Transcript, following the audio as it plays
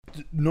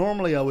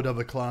Normally I would have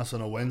a class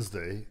on a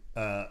Wednesday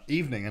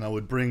evening, and I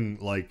would bring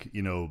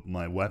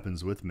my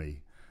weapons with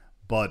me.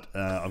 But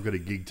I've got a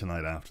gig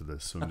tonight after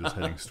this, so I'm just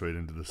heading straight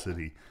into the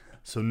city.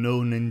 So no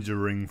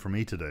ninja ring for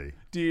me today.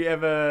 Do you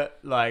ever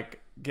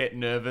get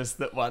nervous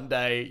that one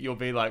day you'll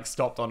be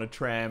stopped on a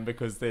tram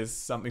because there's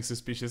something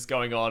suspicious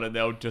going on, and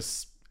they'll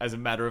just, as a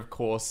matter of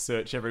course,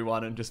 search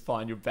everyone and just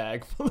find your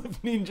bag full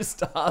of ninja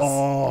stars?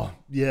 Oh,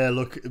 yeah,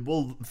 look,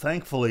 well,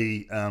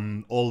 thankfully,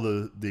 all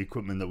the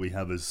equipment that we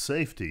have is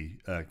safety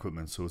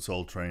equipment, so it's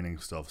all training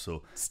stuff.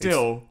 So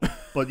still,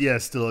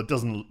 it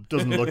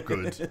doesn't look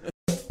good.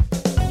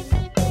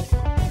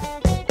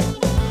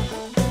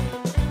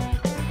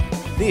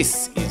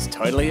 This is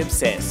Totally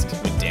Obsessed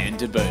with Dan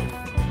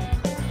DeBoof.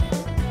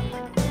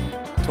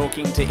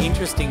 Talking to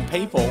interesting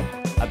people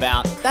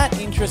about that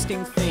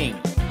interesting thing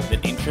that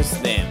interests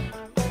them.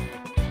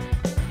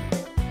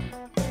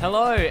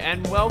 Hello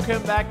and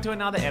welcome back to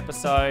another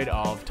episode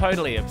of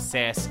Totally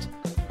Obsessed,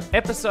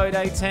 episode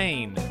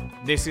 18.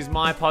 This is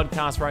my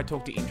podcast where I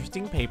talk to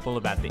interesting people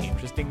about the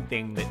interesting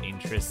thing that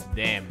interests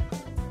them.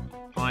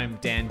 I'm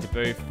Dan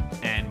DeBoof,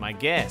 and my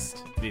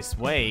guest this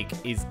week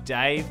is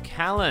Dave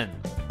Callan.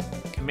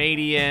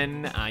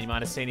 Comedian, you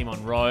might have seen him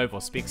on Rove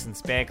or Spicks and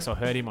Specs, or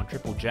heard him on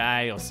Triple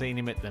J, or seen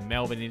him at the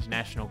Melbourne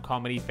International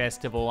Comedy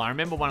Festival. I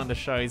remember one of the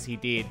shows he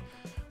did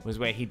was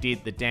where he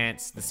did the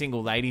dance, the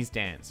single ladies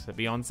dance that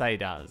Beyonce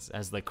does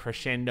as the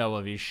crescendo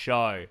of his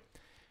show.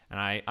 And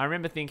I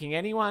remember thinking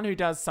anyone who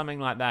does something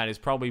like that is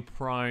probably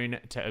prone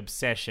to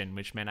obsession,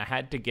 which meant I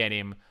had to get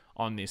him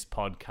on this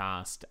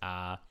podcast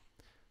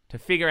to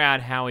figure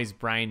out how his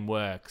brain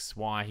works,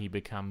 why he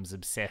becomes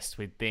obsessed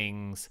with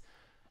things,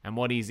 and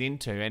what he's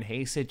into, and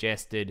he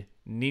suggested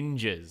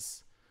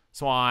ninjas.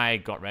 So I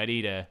got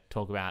ready to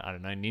talk about,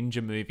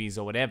 ninja movies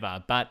or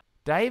whatever, but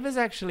Dave has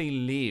actually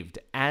lived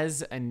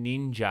as a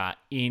ninja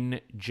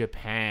in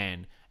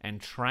Japan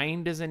and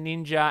trained as a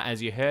ninja.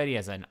 As you heard, he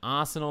has an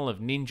arsenal of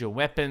ninja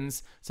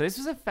weapons. So this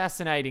was a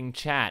fascinating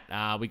chat.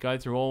 We go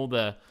through all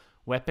the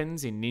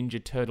weapons in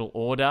Ninja Turtle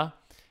order.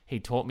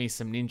 He taught me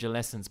some ninja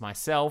lessons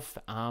myself,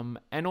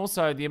 and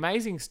also the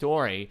amazing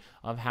story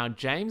of how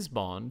James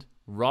Bond,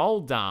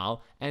 Roald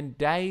Dahl, and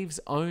Dave's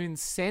own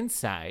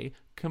sensei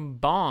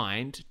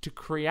combined to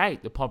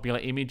create the popular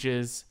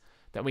images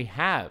that we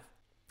have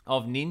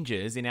of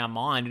ninjas in our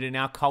mind and in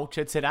our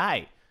culture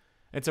today.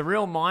 It's a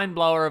real mind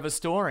blower of a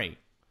story.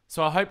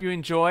 So I hope you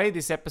enjoy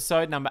this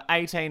episode number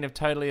 18 of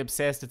Totally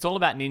Obsessed. It's all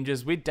about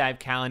ninjas with Dave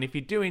Callan. If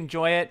you do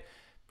enjoy it,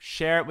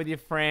 share it with your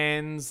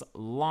friends,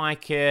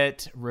 like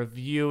it,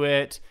 review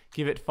it,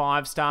 give it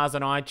 5 stars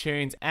on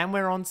iTunes, and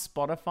we're on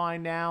Spotify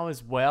now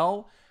as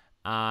well.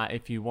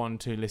 If you want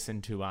to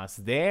listen to us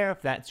there,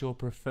 if that's your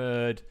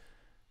preferred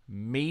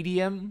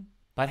medium.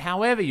 But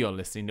however you're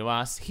listening to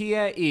us,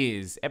 here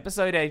is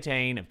episode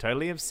 18 of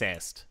Totally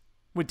Obsessed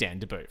with Dan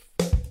DeBoof.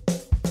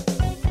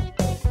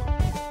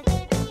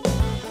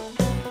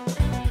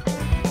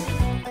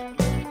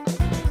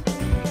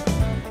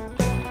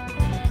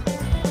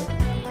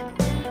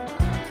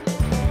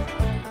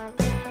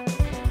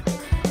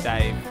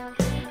 Dave,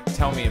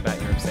 tell me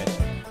about your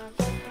obsession.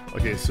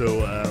 Okay,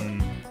 so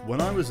when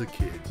I was a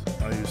kid,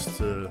 I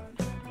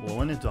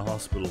went into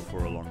hospital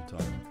for a long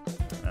time.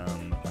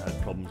 I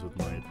had problems with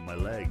my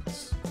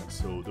legs,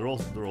 so they're all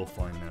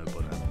fine now.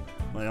 But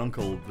my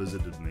uncle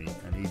visited me,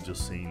 and he'd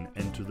just seen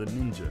Enter the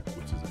Ninja,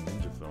 which is a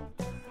ninja film,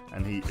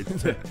 and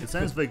it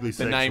sounds vaguely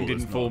sexual. The name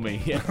didn't fool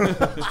me. Yeah.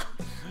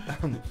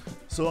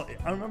 So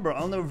I remember,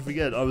 I'll never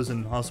forget, I was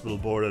in hospital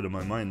bored out of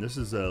my mind. This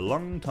is a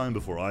long time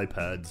before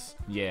iPads,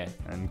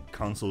 and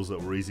consoles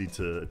that were easy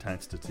to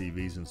attach to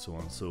TVs and so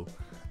on. So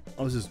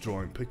I was just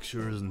drawing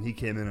pictures, and he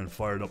came in and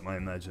fired up my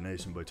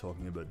imagination by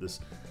talking about this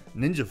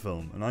ninja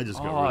film, and I just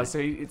got really... so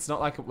it's not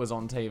like it was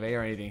on TV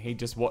or anything. He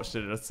just watched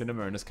it at a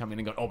cinema and just come in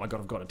and go, oh my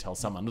God, I've got to tell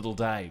someone, little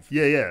Dave.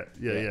 Yeah.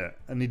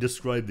 And he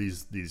described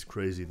these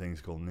crazy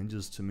things called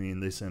ninjas to me,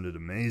 and they sounded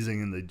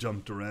amazing, and they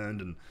jumped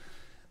around and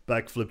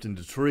backflipped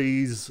into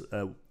trees,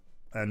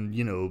 and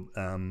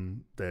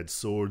they had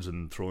swords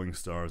and throwing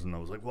stars, and I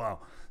was like,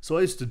 wow. So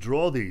I used to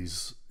draw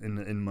these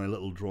in my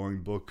little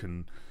drawing book,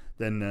 and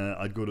then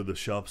I'd go to the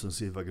shops and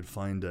see if I could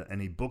find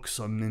any books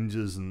on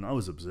ninjas, and I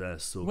was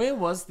obsessed. So where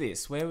was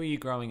this? Where were you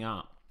growing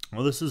up?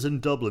 Well, this is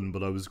in Dublin,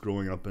 but I was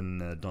growing up in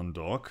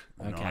Dundalk,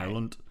 in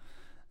Ireland.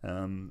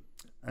 And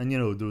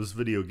those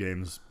video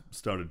games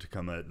started to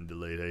come out in the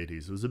late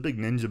 80s. It was a big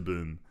ninja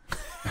boom.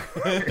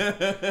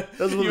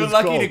 You were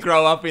lucky to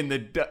grow up in the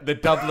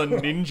Dublin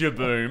ninja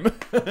boom.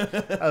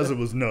 As it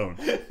was known.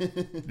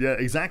 Yeah,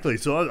 exactly.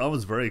 So I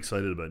was very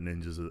excited about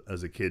ninjas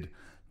as a kid.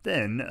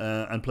 Then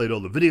and played all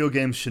the video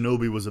games.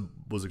 Shinobi was a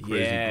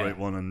crazy great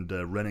one, and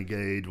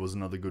Renegade was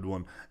another good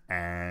one,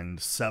 and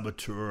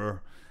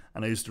Saboteur.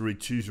 And I used to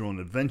read Choose Your Own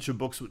Adventure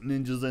books with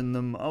ninjas in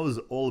them. I was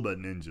all about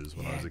ninjas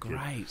when I was a kid.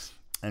 Great.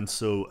 And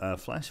so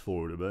flash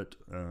forward about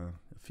a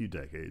few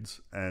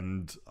decades,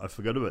 and I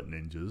forgot about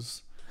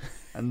ninjas,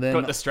 and then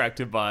got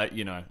distracted by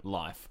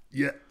life.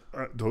 Yeah,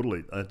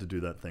 totally. I had to do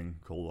that thing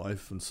called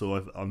life, and so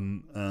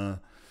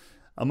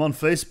I'm on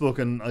Facebook,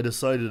 and I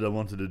decided I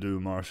wanted to do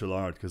martial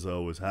art because I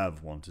always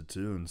have wanted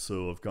to. And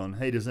so I've gone,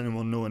 hey, does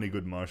anyone know any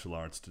good martial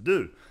arts to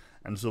do?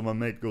 And so my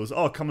mate goes,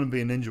 oh, come and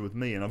be a ninja with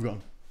me. And I've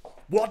gone,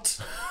 what?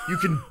 You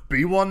can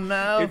be one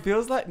now? It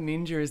feels like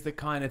ninja is the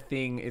kind of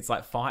thing, it's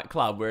like Fight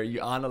Club where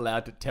you aren't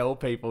allowed to tell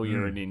people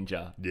you're a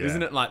ninja. Yeah.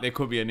 Isn't it like there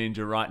could be a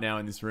ninja right now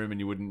in this room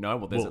and you wouldn't know?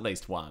 Well, there's at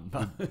least one.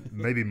 But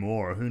Maybe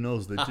more. Who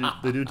knows? They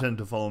do tend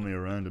to follow me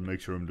around and make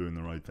sure I'm doing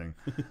the right thing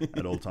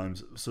at all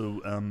times. So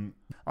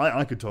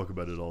I could talk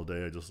about it all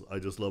day. I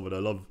just love it. I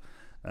love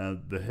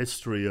the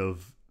history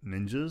of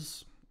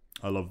ninjas.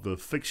 I love the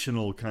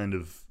fictional kind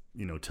of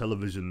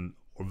television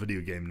or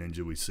video game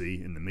ninja we see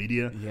in the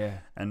media. Yeah.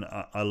 And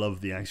I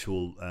love the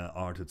actual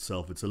art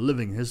itself. It's a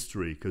living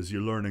history because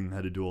you're learning how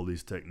to do all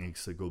these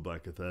techniques that go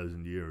back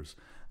 1,000 years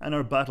and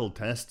are battle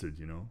tested,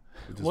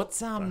 which is What's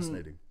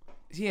fascinating.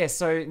 Yeah,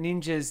 so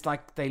ninjas,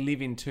 like, they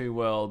live in two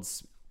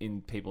worlds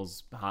in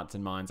people's hearts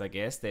and minds, I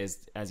guess.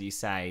 There's, as you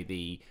say,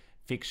 the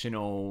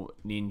fictional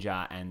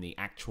ninja and the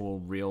actual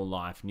real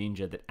life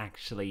ninja that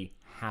actually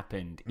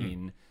happened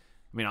in...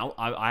 I mean,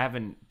 I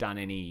haven't done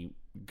any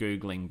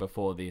Googling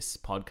before this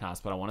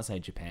podcast, but I want to say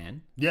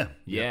Japan. Yeah.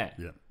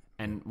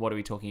 And what are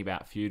we talking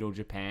about? Feudal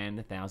Japan,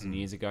 1,000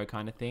 years ago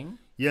kind of thing?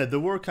 Yeah, there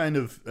were kind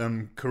of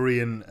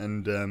Korean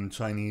and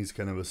Chinese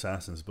kind of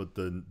assassins, but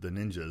the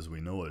ninja as we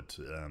know it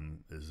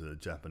is a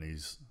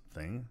Japanese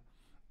thing.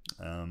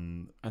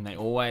 And they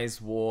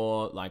always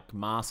wore like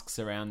masks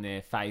around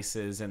their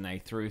faces, and they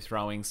threw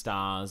throwing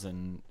stars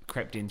and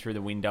crept in through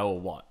the window, or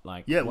what?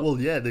 Like, yeah, what? well,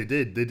 yeah, they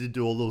did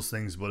do all those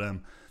things, but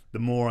the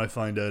more I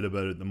find out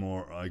about it, the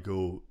more I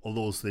go,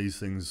 although these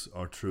things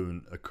are true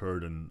and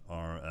occurred and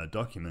are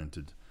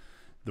documented,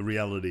 the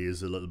reality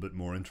is a little bit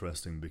more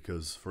interesting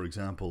because, for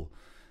example,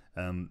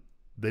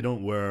 they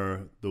don't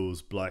wear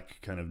those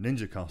black kind of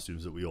ninja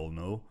costumes that we all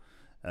know.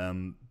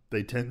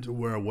 They tend to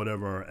wear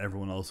whatever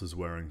everyone else is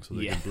wearing so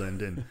they can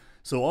blend in.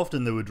 So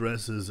often they would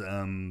dress as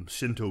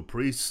Shinto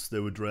priests, they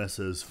would dress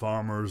as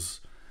farmers,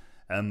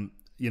 kind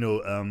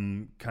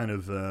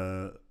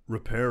of...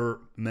 repair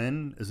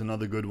men is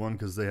another good one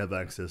because they have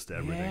access to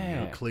everything.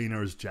 Yeah.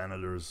 Cleaners,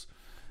 janitors,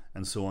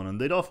 and so on. And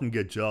they'd often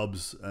get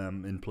jobs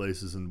in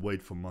places and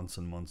wait for months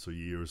and months or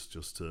years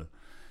just to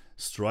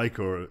strike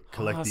or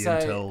collect the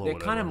intel. Or they're whatever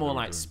kind of more they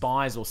were like doing.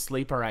 spies or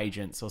sleeper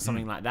agents or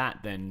something like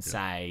that than,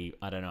 say,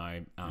 I don't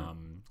know,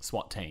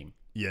 SWAT team.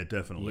 Yeah,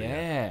 definitely.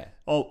 Yeah.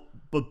 Oh,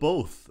 but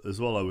both as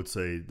well, I would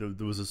say.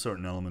 There was a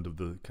certain element of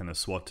the kind of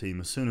SWAT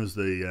team. As soon as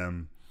they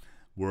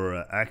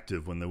were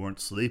active, when they weren't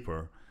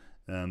sleeper,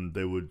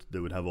 they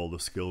would have all the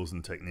skills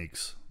and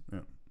techniques.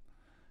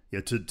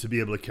 To be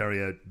able to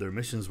carry out their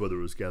missions, whether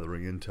it was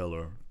gathering intel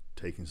or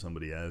taking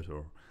somebody out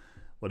or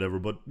whatever.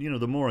 But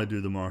the more I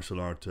do the martial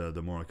art,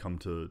 the more I come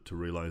to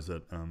realize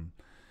that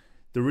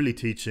they're really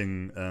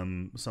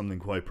teaching something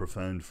quite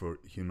profound for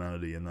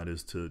humanity, and that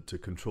is to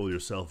control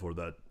yourself, or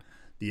that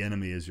the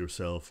enemy is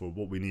yourself, or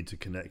what we need to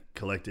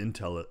collect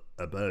intel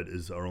about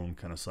is our own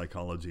kind of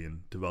psychology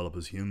and develop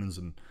as humans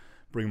and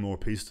bring more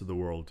peace to the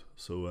world.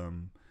 So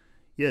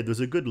yeah, there's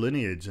a good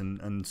lineage,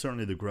 and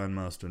certainly the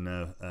Grandmaster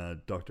now,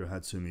 Dr.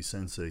 Hatsumi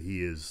Sensei,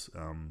 he's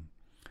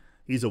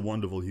a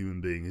wonderful human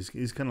being.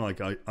 He's kind of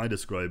like, I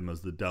describe him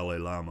as the Dalai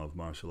Lama of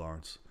martial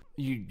arts.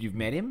 You've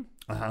met him?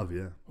 I have,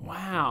 yeah.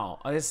 Wow.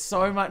 There's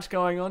so much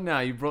going on now.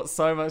 You brought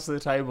so much to the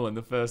table in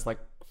the first,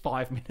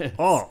 5 minutes.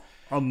 Oh,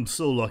 I'm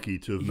so lucky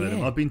to have met him.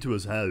 Yeah. I've been to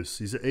his house.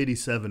 He's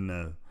 87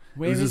 now.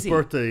 Where it was is his he?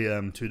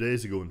 birthday 2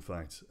 days ago, in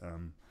fact.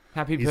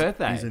 Happy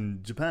birthday. He's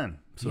in Japan.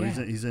 So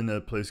Yeah. he's in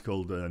a place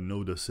called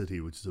Noda City,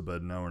 which is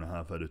about an hour and a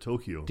half out of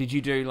Tokyo. Did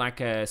you do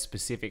a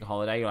specific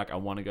holiday? You're like, I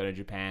want to go to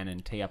Japan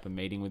and tee up a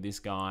meeting with this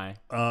guy.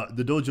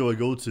 The dojo I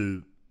go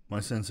to, my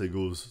sensei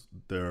goes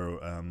there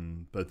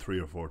about 3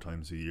 or 4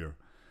 times a year.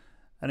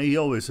 And he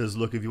always says,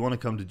 look, if you want to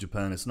come to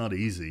Japan, it's not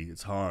easy,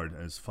 it's hard,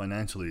 and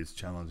it's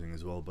challenging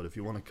as well. But if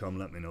you want to come,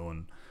 let me know,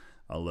 and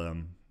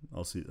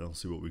I'll see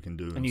what we can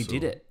do. And you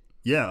did it.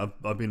 Yeah,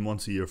 I've been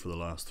once a year for the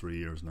last 3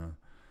 years now.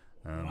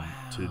 Wow.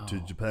 To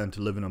Japan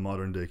to live in a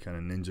modern day kind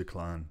of ninja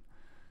clan.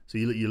 So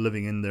you're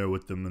living in there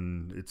with them,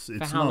 and it's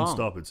how long?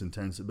 non-stop. It's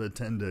intense. About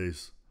 10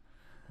 days.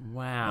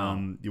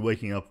 Wow. You're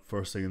waking up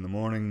first thing in the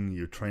morning.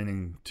 You're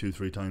training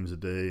 2-3 times a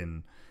day,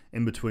 and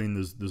in between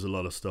there's a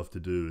lot of stuff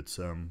to do.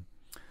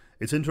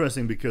 It's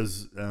interesting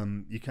because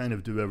you kind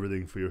of do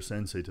everything for your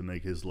sensei to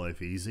make his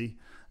life easy,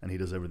 and he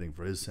does everything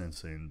for his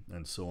sensei,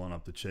 and so on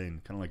up the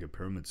chain, kind of like a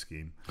pyramid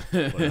scheme.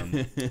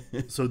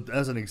 But, so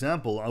as an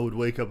example, I would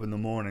wake up in the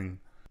morning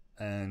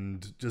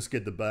and just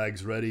get the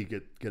bags ready,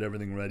 get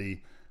everything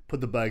ready,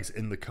 put the bags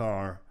in the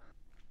car.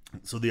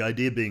 So the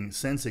idea being,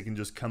 sensei can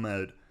just come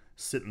out,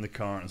 sit in the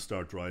car, and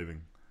start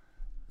driving.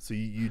 So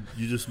you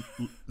just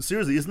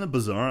seriously, isn't it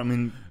bizarre? I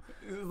mean,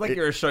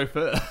 you're a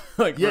chauffeur,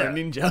 for a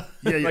ninja,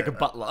 Yeah, like a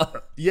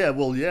butler. yeah.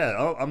 Well,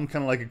 yeah. I'm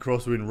kind of like a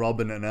cross between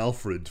Robin and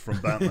Alfred from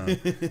Batman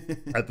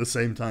at the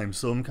same time.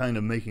 So I'm kind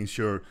of making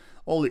sure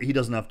he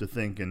doesn't have to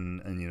think,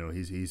 and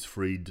he's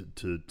freed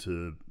to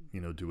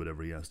do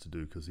whatever he has to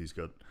do because he's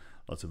got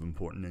lots of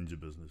important ninja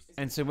business.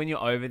 And so when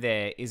you're over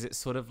there, is it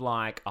sort of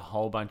like a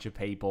whole bunch of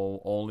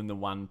people all in the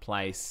one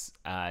place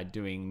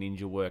doing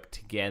ninja work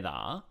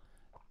together?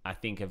 I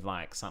think of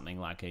like something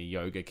like a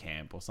yoga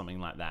camp or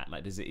something like that.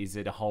 Like, is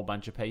it a whole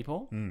bunch of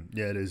people?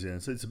 Yeah, it is. Yeah,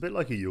 it's a bit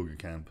like a yoga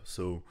camp.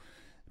 So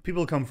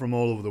people come from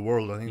all over the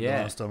world. I think the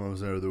last time I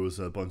was there was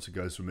a bunch of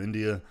guys from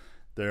India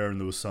there,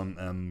 and there was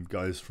some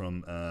guys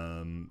from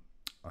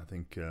I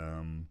think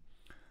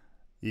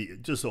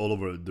just all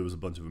over. There was a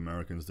bunch of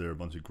Americans there, a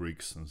bunch of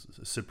Greeks and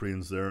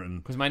Cyprians there,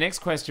 and Because my next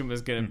question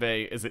was going to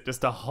be, is it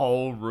just a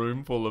whole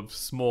room full of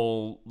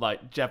small,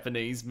 like,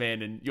 Japanese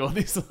men and you're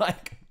this,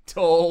 like,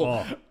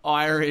 tall,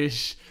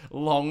 Irish,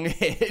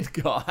 long-haired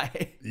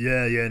guy?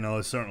 Yeah, no,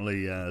 I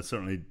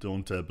certainly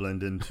don't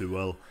blend in too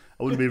well.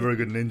 I wouldn't be a very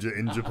good ninja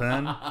in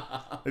Japan.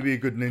 Maybe a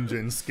good ninja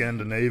in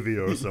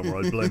Scandinavia or somewhere.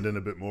 I'd blend in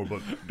a bit more,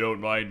 but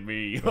Don't mind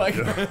me. Like,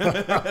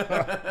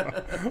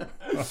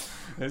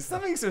 there's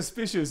something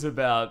suspicious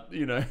about,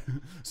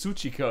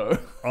 Tsuchiko.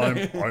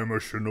 I'm a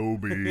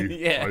shinobi.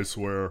 Yeah. I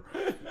swear.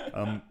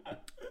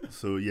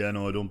 So yeah,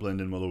 no, I don't blend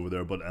in well over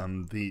there. But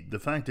the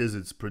fact is,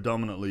 it's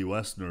predominantly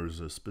Westerners,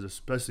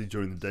 especially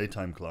during the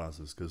daytime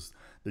classes, because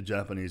the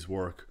Japanese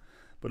work.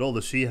 But all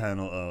the Shihan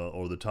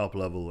or the top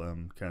level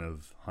kind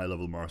of high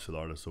level martial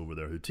artists over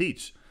there who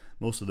teach,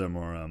 most of them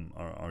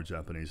are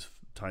Japanese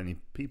tiny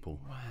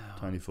people,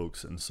 tiny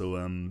folks, and so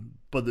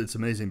but it's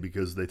amazing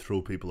because they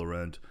throw people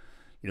around,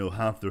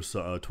 half their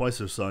twice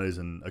their size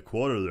and a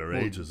quarter their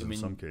ages in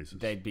some cases.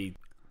 They'd be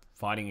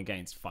fighting, I don't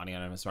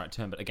know if it's the right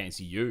term, but against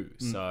you.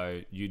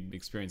 So you'd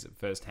experience it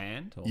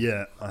firsthand? Or?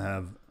 Yeah, I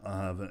have.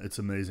 It's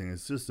amazing.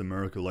 It's just a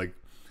miracle. Like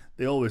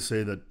they always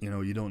say that,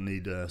 you don't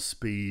need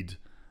speed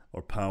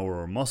or power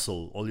or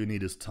muscle. All you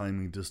need is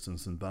timing,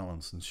 distance, and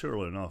balance. And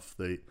sure enough,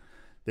 they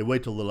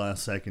wait till the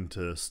last second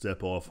to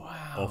step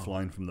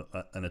offline from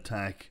an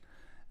attack,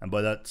 and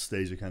by that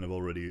stage you're kind of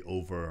already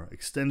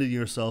overextended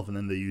yourself, and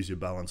then they use your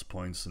balance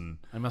points. And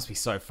it must be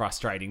so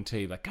frustrating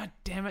too. Like, God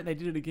damn it, they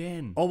did it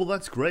again. Oh well,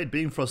 that's great.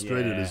 Being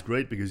frustrated is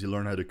great because you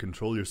learn how to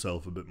control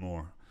yourself a bit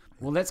more.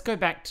 Well, let's go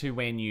back to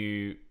when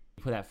you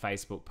put that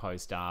Facebook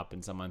post up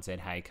and someone said,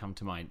 "Hey, come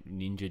to my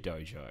ninja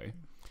dojo."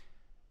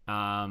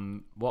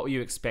 What were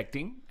you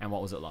expecting, and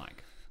what was it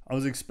like? I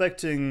was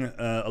expecting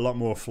a lot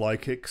more fly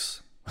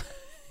kicks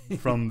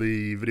from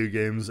the video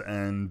games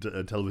and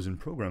television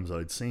programs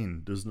I'd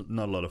seen. There's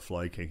not a lot of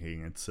fly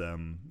kicking. It's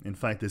in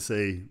fact, they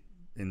say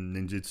in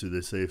ninjutsu,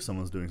 they say if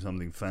someone's doing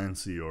something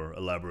fancy or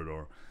elaborate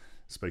or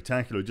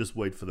spectacular, just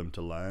wait for them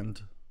to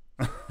land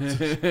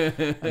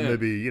and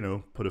maybe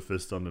put a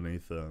fist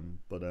underneath.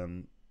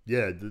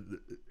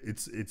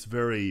 It's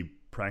very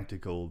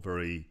practical,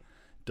 very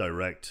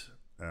direct.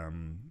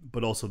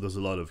 But also there's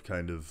a lot of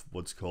kind of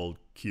what's called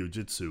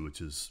kyujitsu, which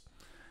is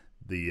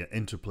the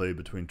interplay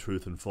between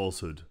truth and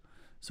falsehood.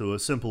 So a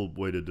simple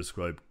way to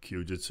describe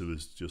kyujitsu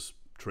is just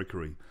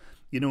trickery.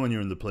 When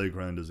you're in the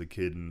playground as a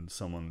kid and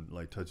someone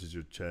like touches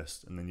your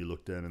chest and then you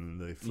look down and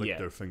they flick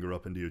their finger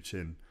up into your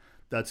chin,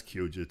 that's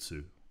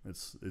kyujitsu.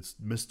 It's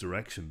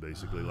misdirection,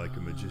 basically, like a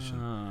magician.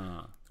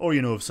 Or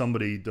if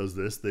somebody does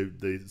this,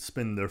 they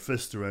spin their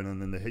fist around and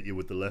then they hit you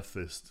with the left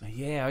fist.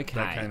 Yeah, okay.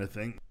 That kind of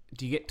thing.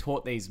 Do you get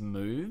taught these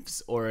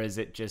moves, or is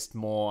it just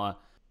more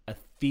a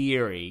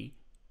theory,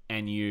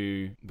 and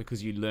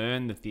because you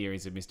learn the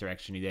theories of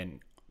misdirection, you then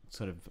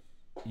sort of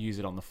use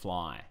it on the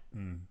fly?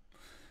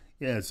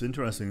 Yeah, it's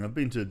interesting. I've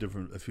been to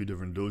a few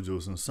different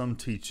dojos, and some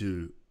teach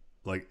you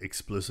like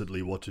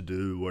explicitly what to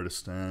do, where to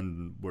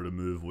stand, where to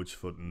move, which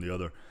foot and the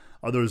other.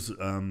 Others,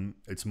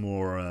 it's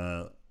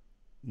more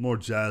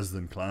jazz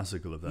than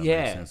classical, if that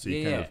makes sense. So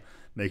you kind of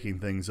making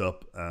things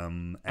up,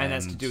 and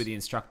that's to do with the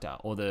instructor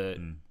or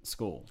the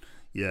school.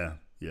 Yeah.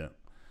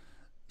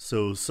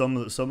 So some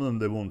of them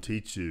they won't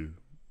teach you.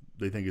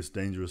 They think it's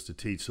dangerous to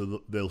teach,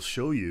 so they'll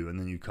show you, and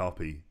then you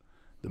copy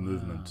the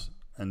movement.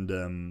 And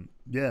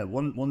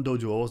one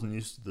dojo I wasn't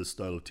used to this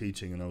style of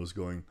teaching, and I was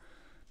going,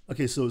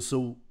 okay,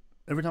 so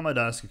every time I'd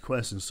ask a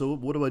question, so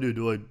what do I do?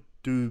 Do I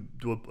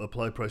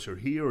apply pressure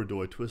here, or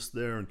do I twist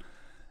there?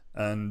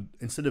 And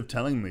instead of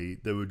telling me,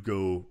 they would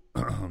go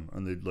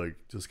and they'd like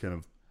just kind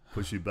of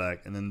push you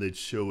back, and then they'd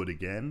show it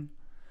again.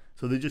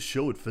 So they just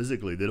show it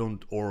physically. They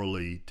don't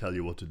orally tell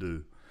you what to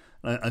do.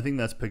 And I think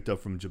that's picked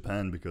up from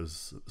Japan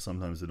because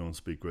sometimes they don't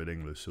speak great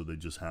English, so they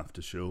just have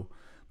to show.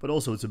 But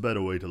also it's a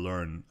better way to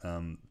learn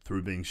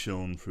through being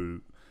shown,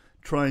 through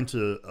trying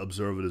to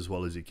observe it as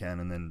well as you can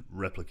and then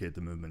replicate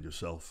the movement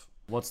yourself.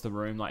 What's the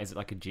room like? Is it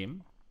like a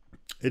gym?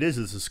 It is.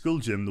 It's a school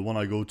gym, the one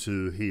I go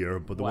to here,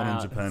 but the one in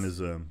Japan is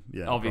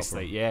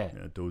obviously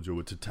proper, dojo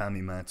with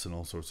tatami mats and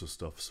all sorts of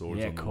stuff.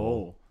 Swords on the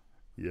wall.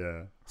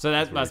 Yeah. So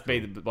that must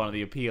be one of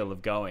the appeal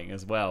of going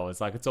as well. It's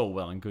like it's all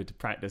well and good to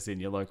practice in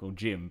your local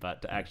gym,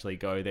 but to actually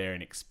go there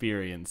and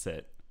experience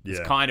it is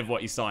kind of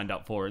what you signed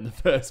up for in the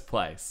first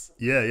place.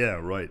 Yeah,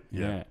 right.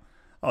 Yeah.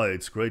 Oh,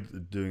 it's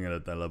great doing it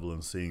at that level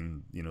and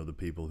seeing, the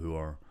people who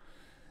are,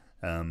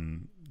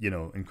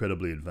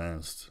 incredibly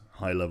advanced,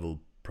 high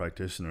level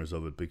practitioners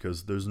of it,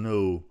 because there's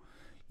no,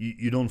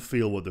 you don't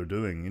feel what they're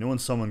doing. You know, when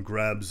someone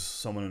grabs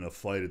someone in a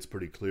fight, it's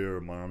pretty clear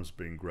my arm's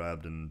being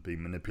grabbed and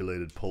being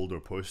manipulated, pulled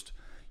or pushed.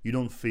 You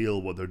don't feel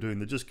what they're doing.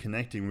 They're just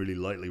connecting really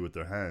lightly with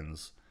their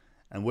hands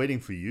and waiting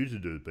for you to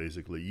do it,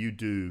 basically. You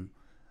do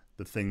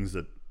the things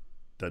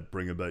that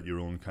bring about your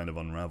own kind of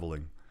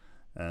unraveling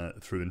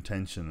through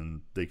intention,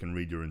 and they can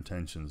read your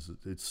intentions.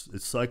 It's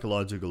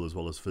psychological as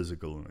well as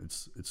physical.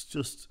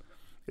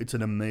 It's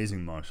an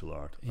amazing martial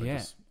art.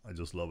 Yeah. I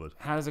just love it.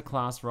 How does a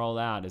class roll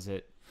out? Is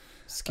it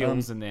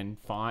skills and then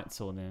fights,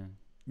 or then?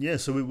 Yeah,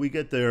 so we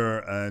get there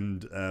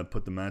and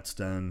put the mats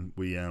down.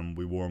 We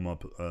warm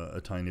up a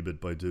tiny bit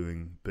by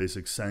doing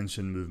basic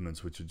sanshin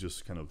movements, which are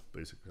just kind of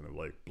basic kind of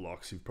like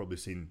blocks. You've probably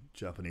seen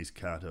Japanese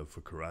kata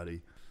for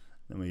karate.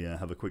 Then we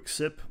have a quick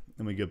sip.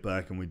 Then we get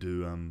back and we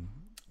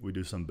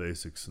do some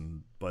basics.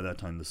 And by that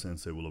time, the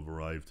sensei will have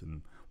arrived,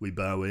 and we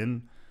bow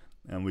in,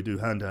 and we do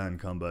hand-to-hand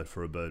combat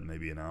for about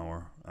maybe an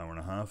hour and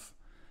a half.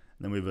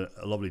 Then we have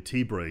a lovely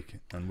tea break,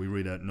 and we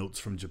read out notes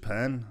from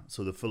Japan,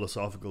 so the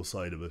philosophical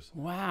side of it.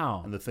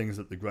 Wow. And the things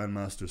that the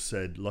Grandmaster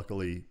said.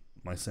 Luckily,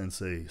 my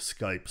sensei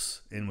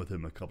Skypes in with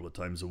him a couple of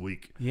times a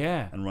week.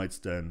 Yeah. And writes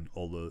down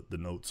all the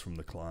notes from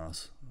the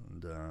class.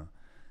 And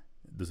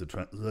there's a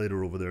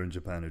translator over there in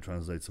Japan who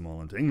translates them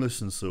all into English,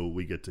 and so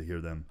we get to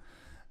hear them.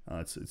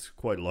 It's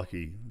quite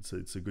lucky.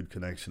 It's a good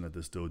connection at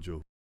this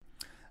dojo.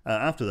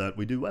 After that,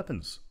 we do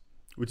weapons,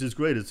 which is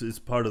great. It's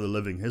part of the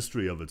living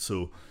history of it.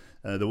 So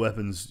the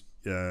weapons...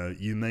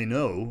 you may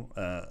know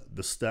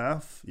the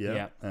staff,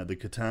 the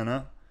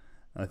katana.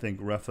 I think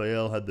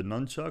Raphael had the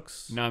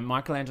nunchucks. No,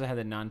 Michelangelo had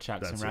the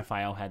nunchucks, and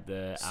Raphael had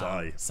the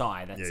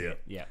sai. That's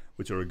it. Yeah,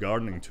 which are a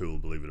gardening tool,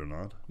 believe it or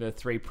not. The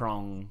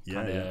 3-prong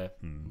kind of.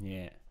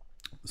 Yeah.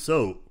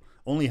 So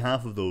only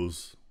half of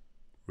those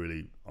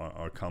really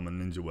are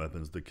common ninja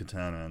weapons: the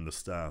katana and the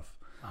staff.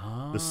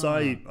 The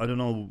sai, I don't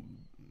know.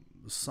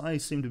 Sai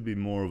seem to be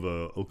more of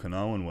a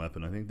Okinawan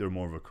weapon. I think they're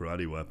more of a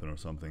karate weapon or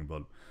something,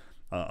 but.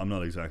 I'm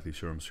not exactly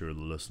sure. I'm sure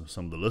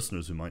some of the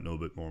listeners who might know a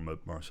bit more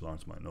about martial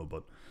arts might know.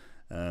 But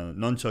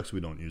nunchucks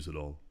we don't use at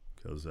all,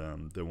 because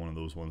they're one of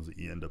those ones that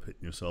you end up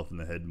hitting yourself in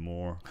the head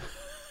more.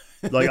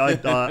 Like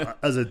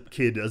as a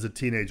kid, as a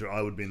teenager,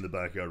 I would be in the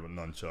backyard with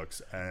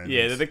nunchucks. And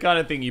yeah, they're the kind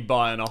of thing you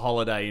buy on a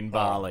holiday in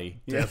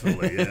Bali.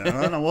 Definitely,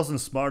 yeah. And I wasn't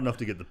smart enough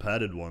to get the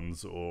padded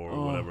ones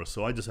or whatever,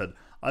 so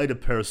I had a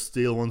pair of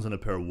steel ones and a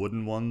pair of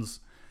wooden ones.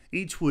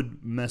 Each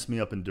would mess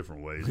me up in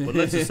different ways, but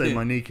let's just say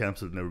my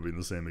kneecaps have never been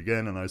the same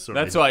again, and I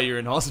certainly... That's why you're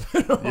in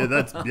hospital.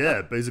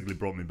 It basically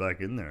brought me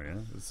back in there,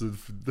 yeah. So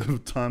the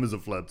time is a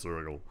flat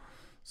circle.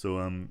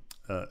 So,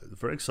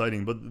 very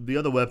exciting. But the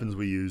other weapons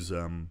we use,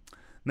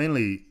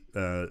 mainly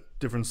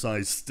different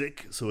size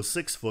stick. So a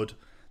 6-foot,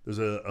 there's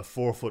a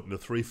 4-foot and a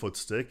 3-foot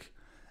stick.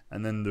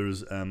 And then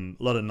there's a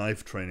lot of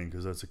knife training,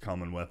 because that's a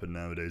common weapon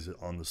nowadays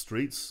on the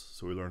streets.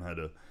 So we learn how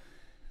to...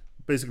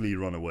 Basically, you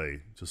run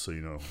away, just so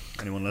you know.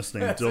 Anyone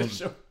listening,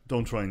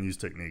 don't try and use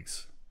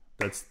techniques.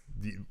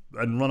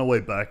 And run away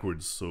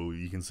backwards so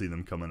you can see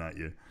them coming at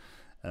you.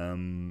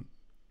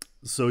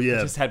 So yeah,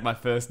 I just had my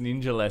first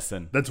ninja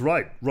lesson. That's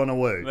right, run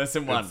away.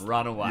 Lesson 1,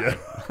 run away.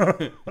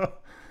 Yeah.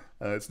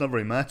 It's not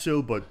very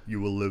macho, but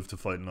you will live to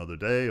fight another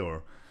day,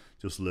 or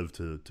just live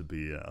to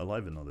be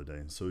alive another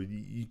day. So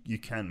you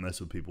can't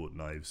mess with people with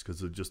knives, because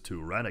they're just too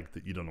erratic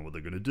that you don't know what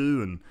they're going to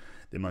do, and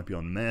they might be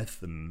on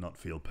meth and not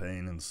feel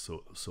pain and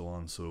so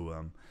on.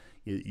 So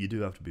you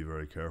do have to be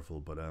very careful.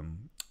 But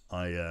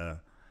I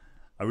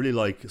really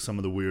like some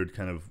of the weird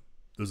kind of...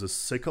 There's a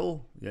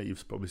sickle. Yeah,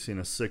 you've probably seen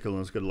a sickle,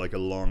 and it's got like a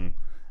long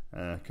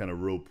kind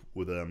of rope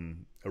with a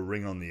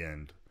ring on the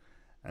end.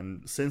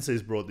 And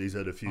Sensei's brought these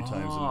out a few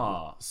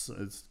times.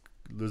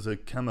 There's a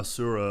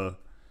Kamasura...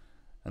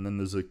 And then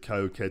there's a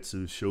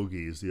Kaoketsu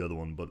Shogi is the other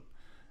one, but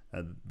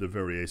they're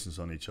variations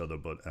on each other.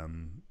 But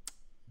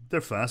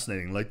they're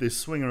fascinating. Like, they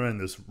swing around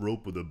this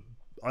rope with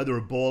either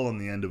a ball on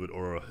the end of it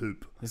or a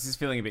hoop. This is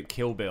feeling a bit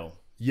Kill Bill.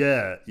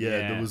 Yeah.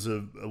 There was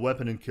a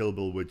weapon in Kill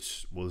Bill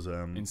which was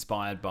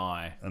inspired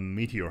by a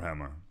meteor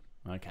hammer.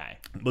 Okay.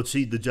 But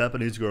see, the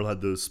Japanese girl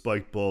had the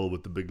spiked ball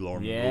with the big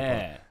long rope on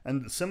it.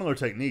 And similar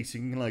techniques.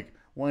 You can like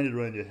wind it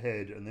around your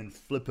head and then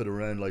flip it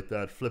around like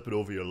that. Flip it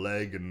over your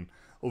leg and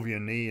over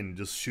your knee and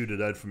just shoot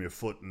it out from your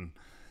foot, and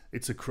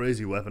it's a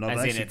crazy weapon.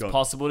 It's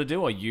possible to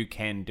do, or you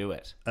can do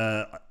it.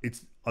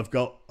 I've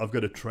got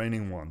a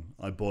training one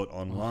I bought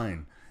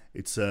online.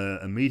 It's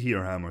a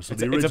meteor hammer. So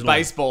it's a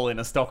baseball in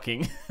a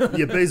stocking.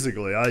 Yeah,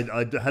 basically.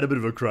 I had a bit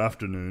of a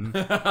crafternoon.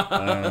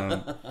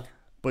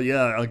 But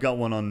yeah, I got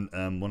one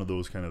on one of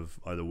those kind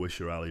of either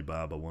Wish or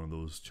Alibaba, one of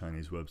those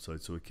Chinese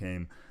websites. So it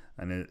came.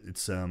 And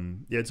it's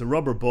a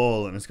rubber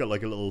ball, and it's got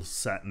like a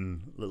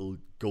little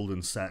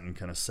golden satin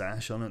kind of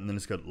sash on it, and then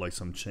it's got like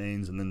some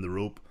chains, and then the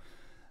rope,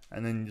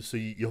 and then so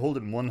you hold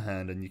it in one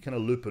hand, and you kind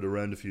of loop it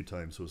around a few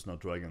times so it's not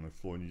dragging on the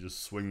floor, and you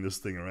just swing this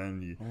thing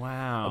around.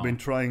 Wow! I've been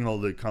trying all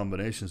the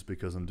combinations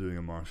because I'm doing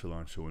a martial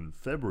arts show in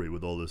February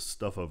with all this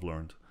stuff I've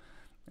learned,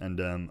 and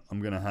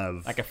I'm gonna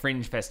have like a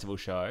Fringe Festival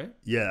show.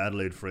 Yeah,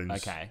 Adelaide Fringe.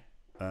 Okay.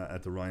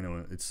 At the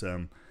Rhino, it's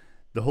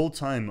the whole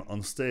time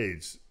on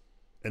stage.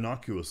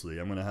 innocuously.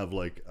 I'm gonna have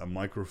like a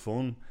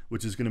microphone,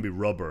 which is gonna be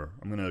rubber.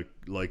 I'm gonna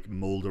like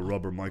mold a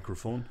rubber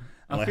microphone.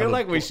 I feel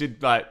like we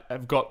should like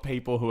have got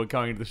people who are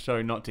going to the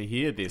show not to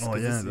hear this. Oh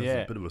yeah, that's yeah.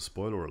 a bit of a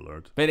spoiler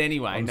alert. But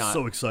anyway, I'm no.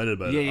 so excited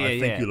about it. Yeah, I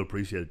think yeah. you'll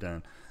appreciate it,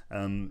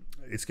 Dan.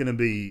 It's going to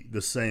be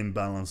the same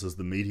balance as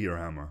the Meteor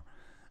Hammer.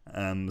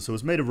 So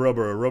it's made of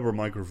rubber, a rubber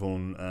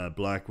microphone,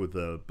 black with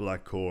a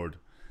black cord,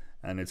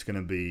 and it's going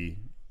to be.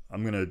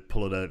 I'm going to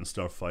pull it out and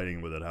start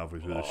fighting with it halfway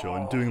through the show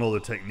and doing all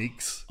the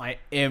techniques. I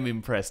am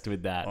impressed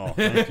with that. Oh,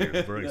 thank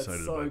you. Very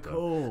excited so about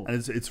cool. that.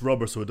 And it's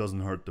rubber, so it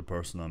doesn't hurt the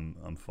person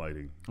I'm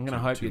fighting. I'm going to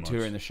hope you're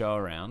touring the show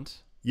around.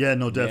 Yeah,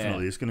 no,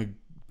 definitely. It's going to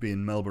be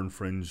in Melbourne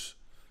Fringe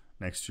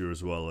next year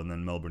as well, and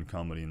then Melbourne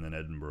Comedy, and then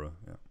Edinburgh.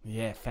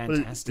 Yeah,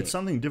 fantastic. But it's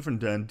something different,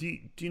 Dan. Do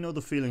you know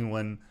the feeling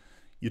when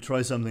you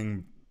try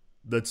something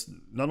that's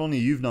not only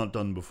you've not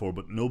done before,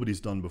 but nobody's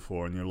done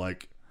before, and you're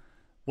like,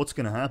 what's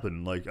going to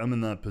happen? Like, I'm in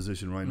that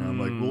position right now. I'm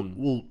like,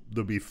 will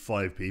there be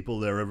 5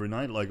 people there every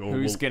night? Like, or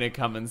who's going to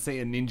come and see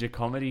a ninja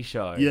comedy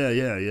show? Yeah.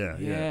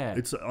 Yeah.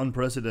 It's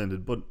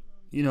unprecedented, but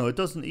you know, it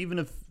doesn't. Even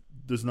if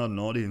there's not an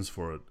audience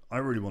for it, I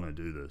really want to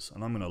do this,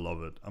 and I'm going to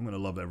love it. I'm going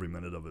to love every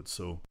minute of it.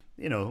 So,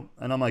 you know,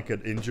 and I might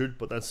get injured,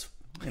 but that's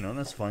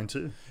fine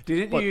too.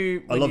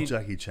 I love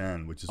Jackie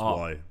Chan, which is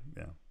why.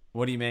 Yeah.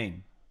 What do you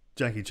mean?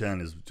 Jackie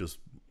Chan is just.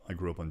 I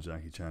grew up on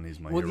Jackie Chan. He's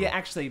my hero. Well, yeah,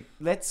 actually,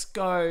 let's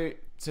go.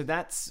 So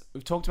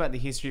we've talked about the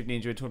history of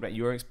ninja. We talked about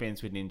your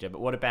experience with ninja, but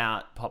what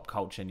about pop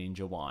culture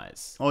ninja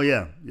wise? Oh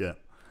yeah.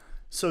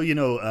 So you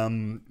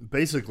know,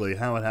 basically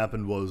how it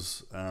happened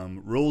was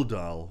Roald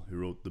Dahl, who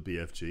wrote the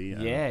BFG,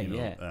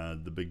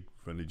 and, the Big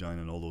Friendly Giant,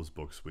 and all those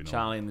books we know.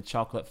 Charlie and the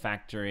Chocolate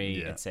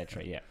Factory,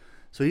 etc. Yeah.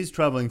 So he's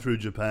traveling through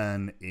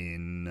Japan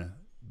in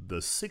the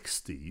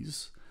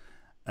 60s,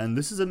 and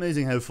this is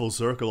amazing how full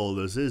circle all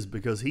this is,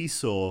 because he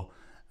saw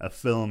a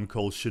film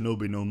called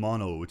Shinobi no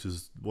Mano, which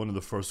is one of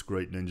the first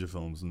great ninja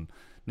films. And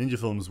ninja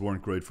films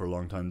weren't great for a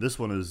long time. This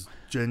one is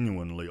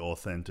genuinely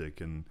authentic,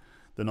 and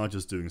they're not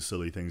just doing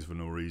silly things for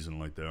no reason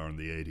like they are in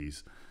the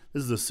 80s.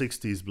 This is a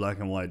 60s black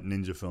and white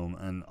ninja film,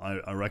 and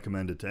I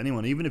recommend it to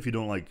anyone, even if you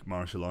don't like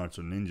martial arts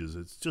or ninjas.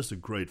 It's just a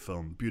great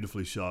film,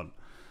 beautifully shot,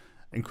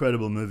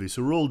 incredible movie.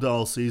 So Roald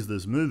Dahl sees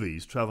this movie.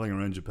 He's traveling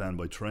around Japan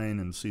by train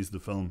and sees the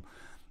film,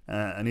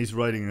 and he's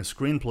writing a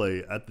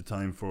screenplay at the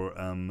time for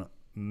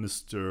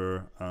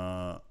Mr.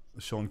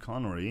 Sean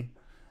Connery,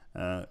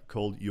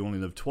 called You Only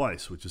Live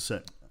Twice, which is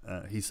set.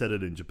 He set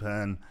it in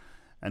Japan,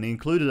 and he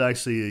included,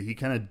 actually, he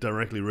kind of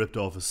directly ripped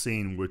off a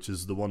scene, which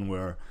is the one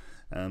where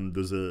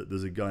there's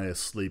a guy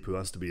asleep who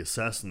has to be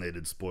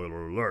assassinated.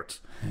 Spoiler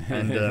alert!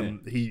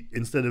 And he,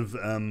 instead of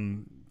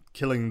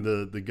killing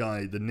the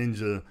guy, the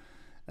ninja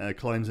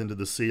climbs into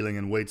the ceiling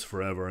and waits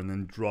forever, and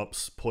then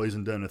drops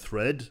poison down a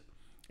thread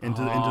into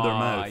their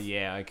mouth.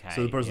 Yeah, okay.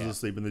 So the person's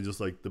asleep, and they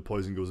just like the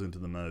poison goes into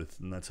the mouth,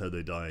 and that's how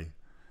they die.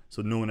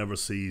 So no one ever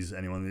sees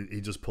anyone.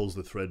 He just pulls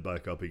the thread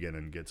back up again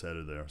and gets out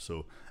of there.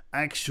 So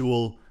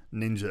actual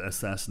ninja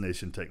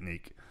assassination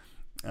technique.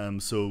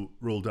 So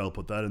Roald Dahl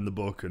put that in the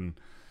book, and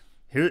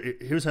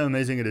here's how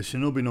amazing it is.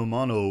 Shinobi no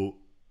Mano,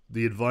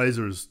 the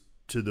advisors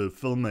to the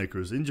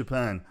filmmakers in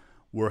Japan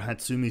were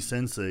Hatsumi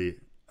Sensei.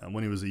 And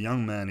when he was a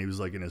young man, he was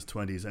like in his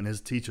 20s, and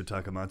his teacher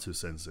Takamatsu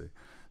Sensei.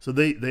 So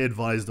they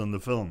advised on the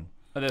film.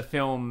 The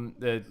film,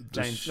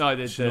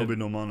 Shinobi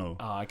no Mano.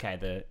 Oh, okay,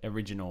 the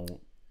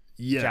original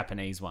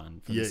Japanese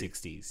one from the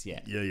 60s.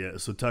 Yeah.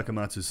 So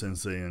Takamatsu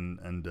Sensei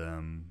and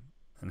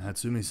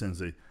Hatsumi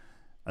Sensei.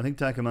 I think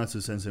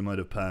Takamatsu Sensei might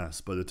have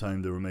passed by the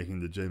time they were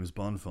making the James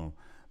Bond film.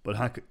 But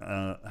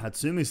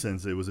Hatsumi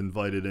Sensei was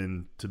invited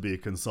in to be a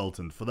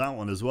consultant for that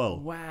one as well.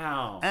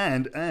 Wow.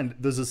 And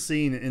there's a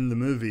scene in the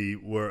movie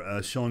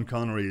where Sean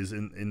Connery is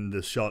in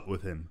the shot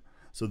with him.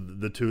 So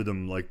the two of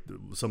them, like,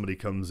 somebody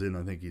comes in,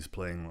 I think he's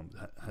playing,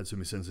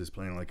 Hatsumi Sensei's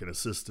playing like an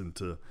assistant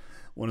to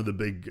one of the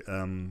big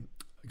kind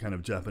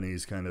of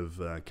Japanese kind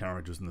of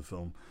characters in the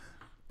film.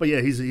 But yeah,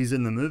 he's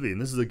in the movie,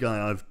 and this is a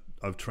guy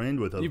I've trained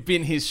with. You've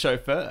been his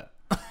chauffeur.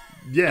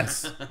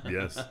 Yes,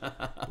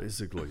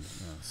 basically.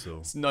 So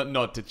it's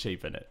not to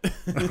cheapen it.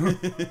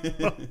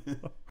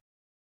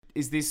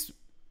 Is this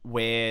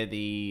where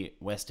the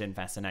Western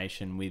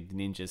fascination with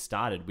ninjas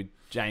started, with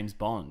James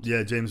Bond?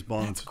 Yeah, James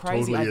Bond. That's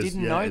crazy. Totally I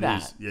didn't know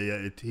that.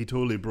 He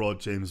totally brought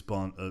James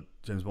Bond.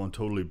 James Bond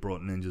totally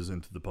brought ninjas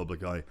into the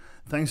public eye,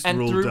 thanks to and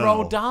Roald through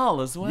Dahl. Roald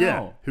Dahl as well.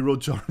 Yeah, he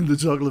wrote Charlie and the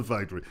Chocolate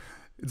Factory.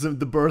 It's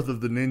the birth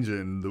of the ninja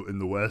in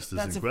the West is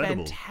That's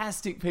incredible. That's a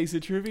fantastic piece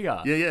of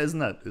trivia. Yeah,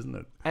 isn't it?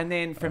 And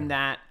then from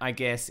that, I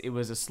guess it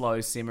was a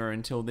slow simmer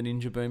until the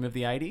ninja boom of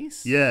the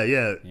 80s.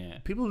 Yeah.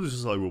 People were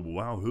just like, well,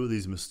 wow, who are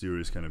these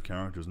mysterious kind of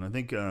characters? And I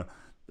think there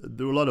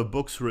were a lot of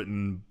books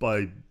written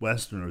by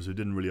Westerners who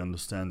didn't really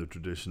understand the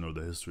tradition or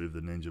the history of the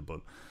ninja,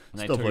 but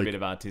and they took a bit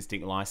of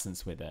artistic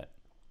license with it.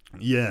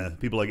 Yeah,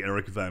 people like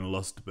Eric Van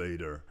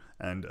Lustbader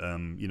and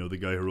the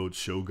guy who wrote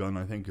Shogun,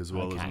 I think, as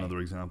well as another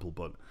example,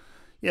 but.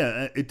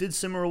 Yeah, it did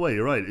simmer away.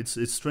 You're right.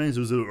 It's strange.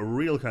 There was a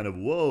real kind of,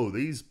 whoa,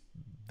 these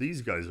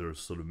guys are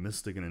sort of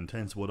mystic and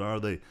intense. What are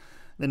they?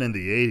 Then in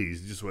the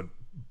 80s, it just went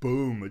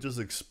boom, it just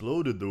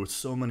exploded. There were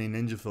so many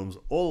ninja films,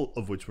 all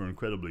of which were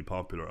incredibly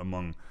popular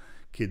among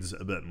kids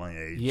about my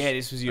age. Yeah,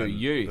 this was your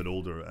youth. A bit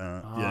older.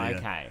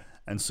 Okay.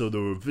 And so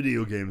there were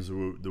video games,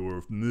 there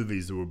were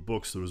movies, there were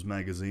books, there was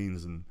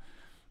magazines, and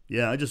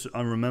yeah,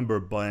 I remember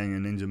buying a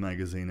ninja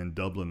magazine in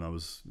Dublin. I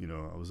was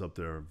up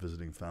there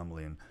visiting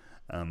family,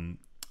 and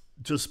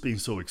just being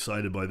so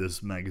excited by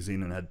this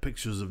magazine, and had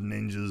pictures of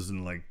ninjas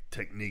and like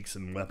techniques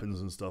and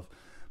weapons and stuff.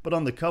 But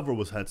on the cover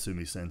was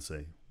Hatsumi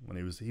Sensei. When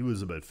he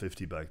was about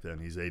 50 back then.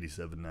 He's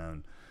 87 now.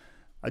 And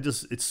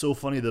it's so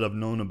funny that I've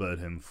known about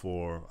him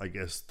for, I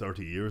guess,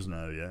 30 years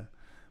now, yeah.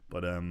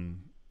 But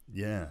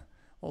yeah,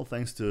 all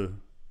thanks to,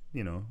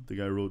 the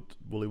guy who wrote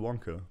Willy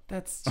Wonka.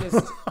 That's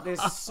just,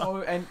 there's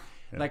so, and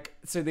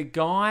so the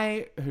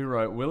guy who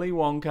wrote Willy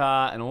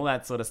Wonka and all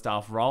that sort of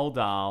stuff, Roald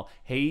Dahl,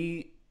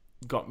 he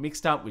got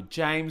mixed up with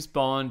James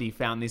Bond. He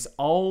found this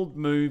old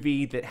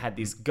movie that had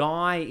this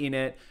guy in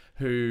it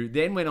who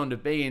then went on to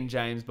be in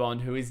James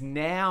Bond, who is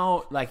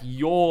now like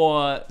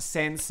your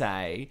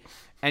sensei,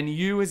 and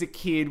you as a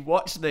kid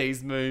watch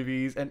these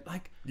movies and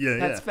like,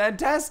 that's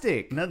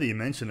fantastic. Now that you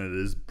mention it,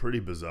 it is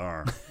pretty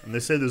bizarre. And they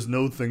say there's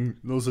no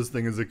such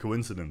thing as a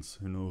coincidence.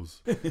 Who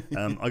knows?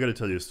 I got to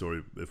tell you a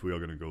story if we are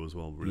going to go as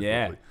well really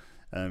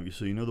quickly.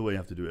 So the way you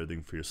have to do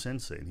everything for your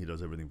sensei, and he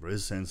does everything for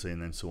his sensei,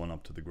 and then so on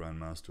up to the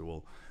Grandmaster.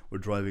 Well, we're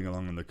driving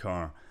along in the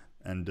car,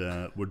 and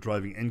we're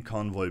driving in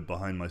convoy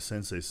behind my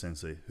sensei,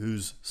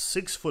 who's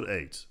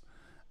 6'8",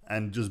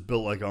 and just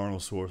built like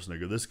Arnold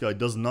Schwarzenegger. This guy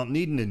does not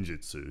need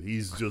ninjutsu.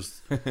 He's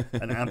just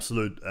an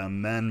absolute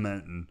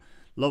man-mountain.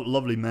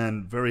 Lovely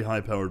man, very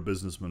high-powered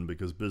businessman,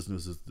 because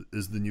business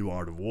is the new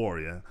art of war,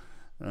 yeah?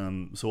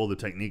 So all the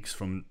techniques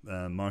from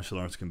martial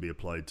arts can be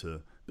applied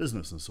to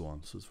business and so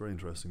on. So it's very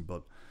interesting.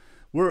 But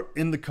we're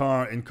in the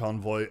car in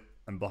convoy,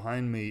 and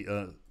behind me,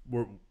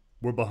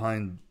 we're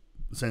behind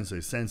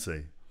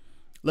Sensei.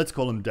 Let's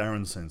call him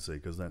Darren Sensei,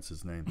 because that's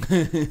his name.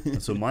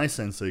 And so my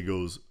sensei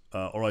goes,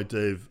 all right,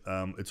 Dave,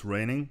 it's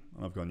raining.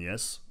 And I've gone,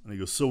 yes. And he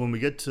goes, so when we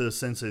get to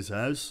Sensei's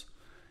house,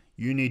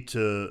 you need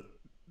to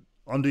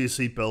undo your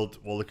seatbelt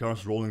while the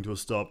car's rolling to a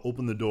stop,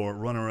 open the door,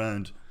 run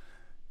around.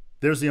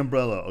 There's the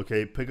umbrella,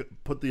 okay?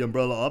 Put the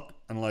umbrella up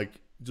and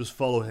just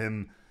follow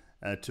him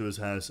to his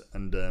house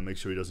and make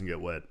sure he doesn't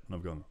get wet. And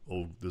I've gone,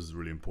 oh, this is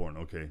really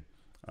important, okay.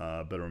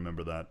 Better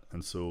remember that.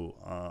 And so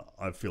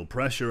I feel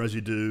pressure, as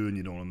you do, and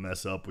you don't want to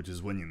mess up, which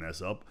is when you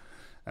mess up.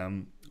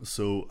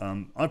 So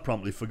I've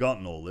promptly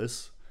forgotten all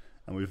this,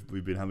 and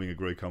we've been having a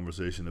great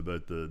conversation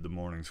about the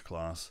morning's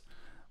class.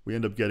 We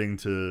end up getting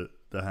to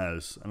the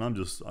house, and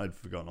I'd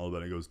forgotten all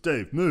about it. He goes,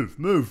 Dave, move.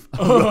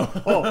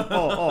 I've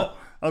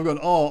gone,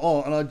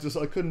 and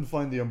I couldn't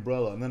find the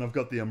umbrella, and then I've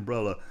got the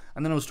umbrella,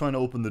 and then I was trying to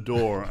open the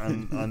door,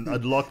 and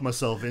I'd locked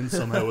myself in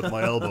somehow with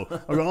my elbow.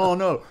 I go, oh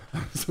no!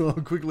 So I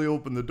quickly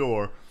opened the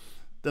door.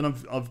 Then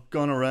I've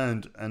gone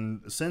around,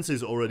 and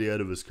Sensei's already out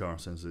of his car,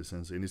 Sensei,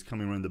 and he's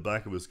coming around the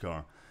back of his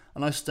car,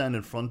 and I stand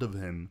in front of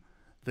him,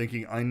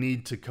 thinking I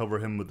need to cover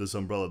him with this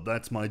umbrella.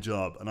 That's my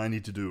job, and I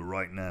need to do it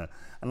right now.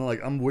 And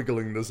I'm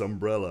wiggling this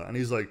umbrella, and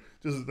he's like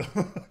just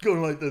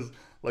going like this,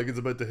 like it's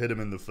about to hit him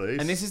in the face.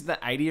 And this is the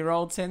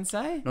 80-year-old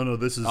sensei? No,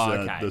 this is the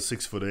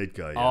 6'8"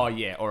 guy. Yeah. Oh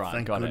yeah, all right,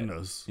 thank got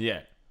goodness. It. Yeah.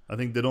 I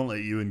think they don't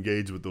let you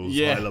engage with those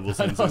high-level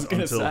senseis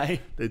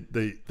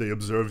until they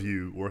observe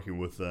you working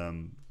with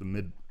the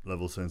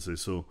mid-level sensei.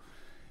 So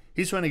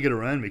he's trying to get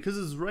around me because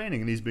it's raining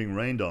and he's being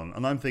rained on,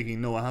 and I'm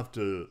thinking, no, I have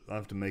to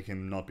make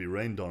him not be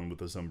rained on with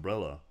this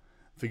umbrella,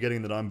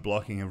 forgetting that I'm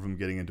blocking him from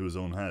getting into his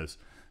own house.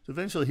 So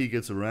eventually he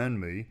gets around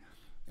me,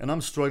 and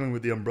I'm struggling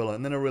with the umbrella,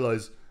 and then I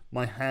realize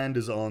my hand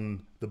is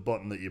on the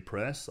button that you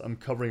press. I'm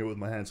covering it with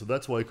my hand, so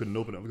that's why I couldn't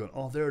open it. I've gone,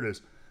 oh, there it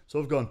is. So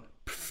I've gone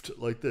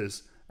like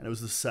this, and it was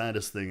the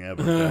saddest thing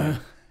ever.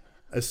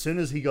 As soon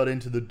as he got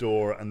into the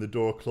door and the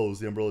door closed,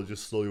 the umbrella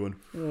just slowly went.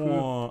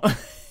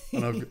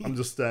 And I'm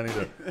just standing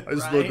there. I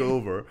just look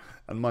over,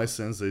 and my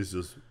sensei's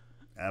just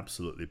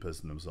absolutely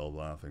pissing himself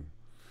laughing.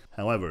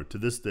 However, to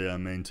this day, I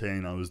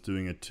maintain I was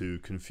doing it to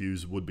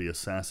confuse would-be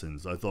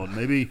assassins. I thought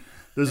maybe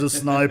there's a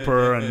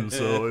sniper, and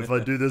so if I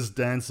do this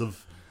dance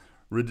of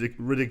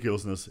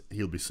ridiculousness,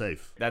 he'll be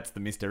safe. That's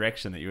the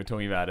misdirection that you were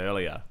talking about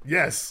earlier.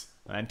 Yes.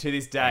 And to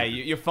this day,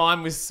 you're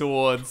fine with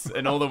swords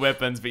and all the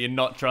weapons, but you're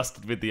not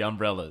trusted with the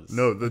umbrellas.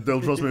 No,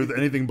 they'll trust me with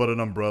anything but an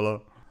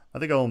umbrella. I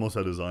think I almost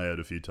had his eye out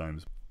a few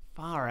times.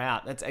 Far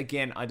out. That's,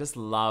 again, I just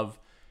love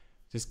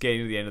just getting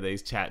to the end of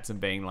these chats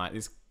and being like,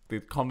 the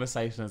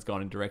conversation has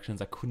gone in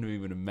directions I couldn't have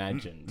even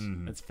imagined.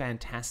 Mm-hmm. It's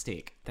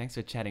fantastic. Thanks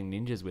for chatting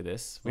ninjas with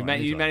us. You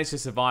managed to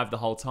survive the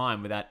whole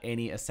time without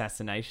any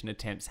assassination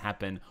attempts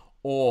happen,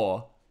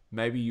 or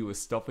maybe you were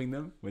stopping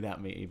them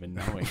without me even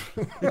knowing.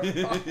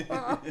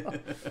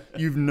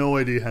 You've no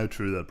idea how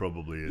true that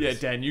probably is. Yeah,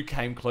 Dan, you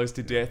came close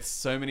to death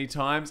so many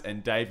times,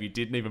 and Dave, you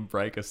didn't even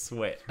break a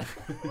sweat.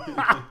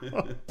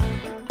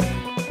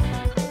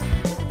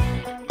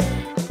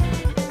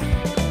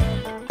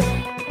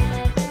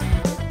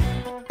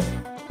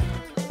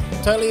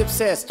 Totally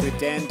Obsessed with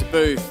Dan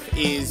DeBooth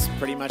is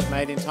pretty much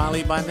made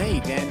entirely by me,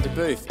 Dan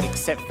DeBooth,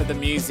 except for the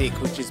music,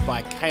 which is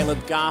by Caleb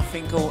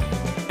Garfinkel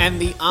And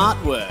the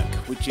artwork,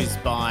 which is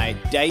by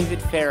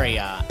David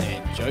Ferrier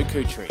and Joe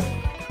Kutry.